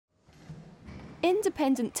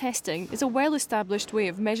Independent testing is a well-established way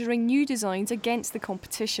of measuring new designs against the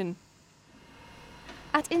competition.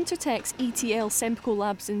 At Intertek's ETL Semco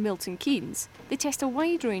Labs in Milton Keynes, they test a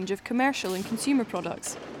wide range of commercial and consumer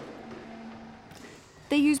products.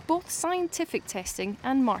 They use both scientific testing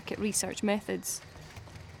and market research methods.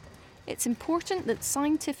 It's important that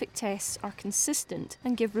scientific tests are consistent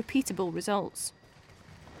and give repeatable results.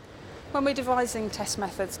 When we're devising test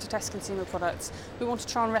methods to test consumer products, we want to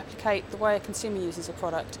try and replicate the way a consumer uses a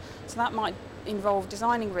product. So that might involve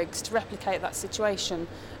designing rigs to replicate that situation.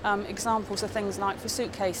 Examples are things like for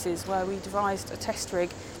suitcases, where we devised a test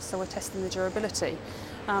rig, so we're testing the durability.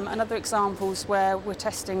 And other examples where we're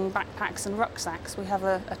testing backpacks and rucksacks, we have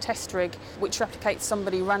a test rig which replicates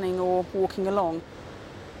somebody running or walking along.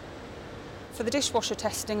 For the dishwasher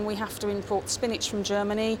testing, we have to import spinach from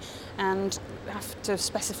Germany and have to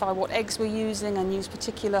specify what eggs we're using and use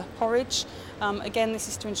particular porridge. Again, this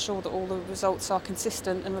is to ensure that all the results are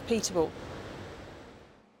consistent and repeatable.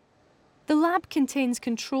 The lab contains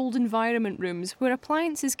controlled environment rooms where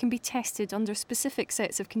appliances can be tested under specific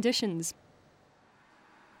sets of conditions.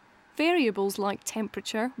 Variables like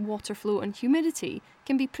temperature, water flow and humidity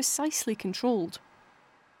can be precisely controlled.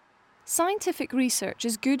 Scientific research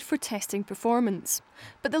is good for testing performance,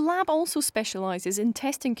 but the lab also specialises in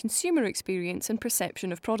testing consumer experience and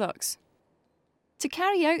perception of products. To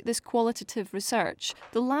carry out this qualitative research,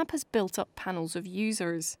 the lab has built up panels of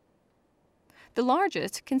users. The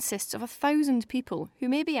largest consists of 1,000 people who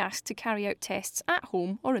may be asked to carry out tests at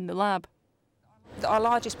home or in the lab. Our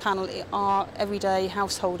largest panel are everyday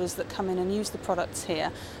householders that come in and use the products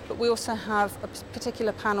here, but we also have a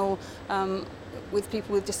particular panel with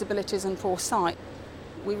people with disabilities and poor sight.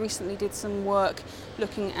 We recently did some work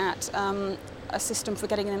looking at a system for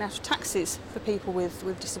getting in and out of taxis for people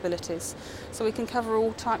with disabilities. So we can cover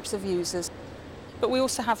all types of users. But we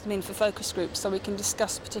also have them in for focus groups so we can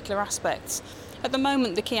discuss particular aspects. At the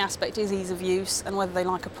moment, the key aspect is ease of use and whether they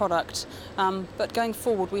like a product. But going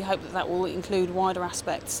forward, we hope that that will include wider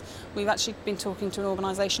aspects. We've actually been talking to an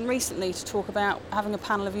organisation recently to talk about having a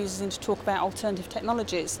panel of users in to talk about alternative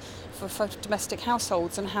technologies for domestic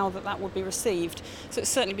households and how that would be received. So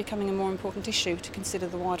it's certainly becoming a more important issue to consider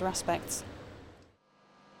the wider aspects.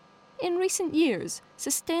 In recent years,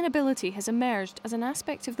 sustainability has emerged as an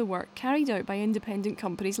aspect of the work carried out by independent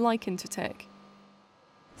companies like Intertek.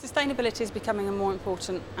 Sustainability is becoming a more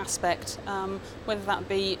important aspect, whether that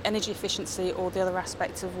be energy efficiency or the other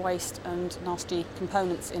aspects of waste and nasty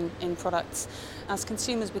components in products. As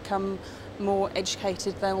consumers become more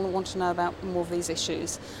educated, they will want to know about more of these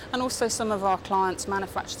issues. And also some of our clients,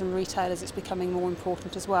 manufacturers and retailers, it's becoming more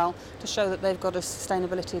important as well to show that they've got a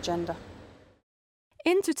sustainability agenda.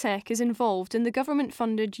 Intertek is involved in the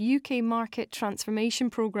government-funded UK Market Transformation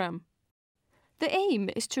Programme. The aim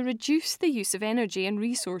is to reduce the use of energy and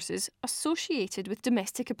resources associated with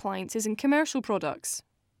domestic appliances and commercial products.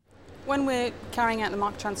 When we're carrying out the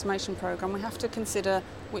Market Transformation Programme, we have to consider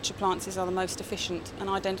which appliances are the most efficient and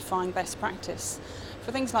identifying best practice.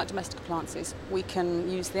 For things like domestic appliances, we can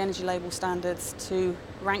use the energy label standards to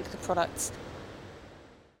rank the products.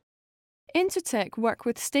 Intertek work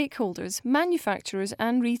with stakeholders, manufacturers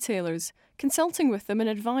and retailers, consulting with them and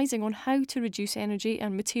advising on how to reduce energy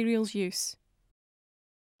and materials use.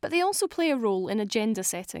 But they also play a role in agenda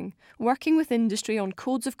setting, working with industry on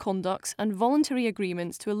codes of conduct and voluntary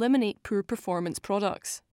agreements to eliminate poor performance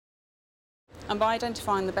products. And by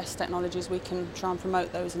identifying the best technologies, we can try and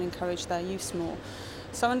promote those and encourage their use more.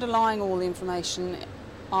 So underlying all the information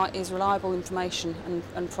is reliable information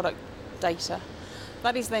and product data.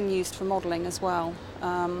 That is then used for modelling as well.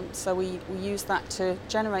 So we use that to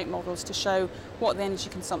generate models to show what the energy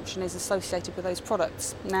consumption is associated with those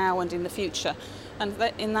products now and in the future. And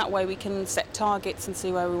in that way we can set targets and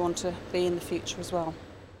see where we want to be in the future as well.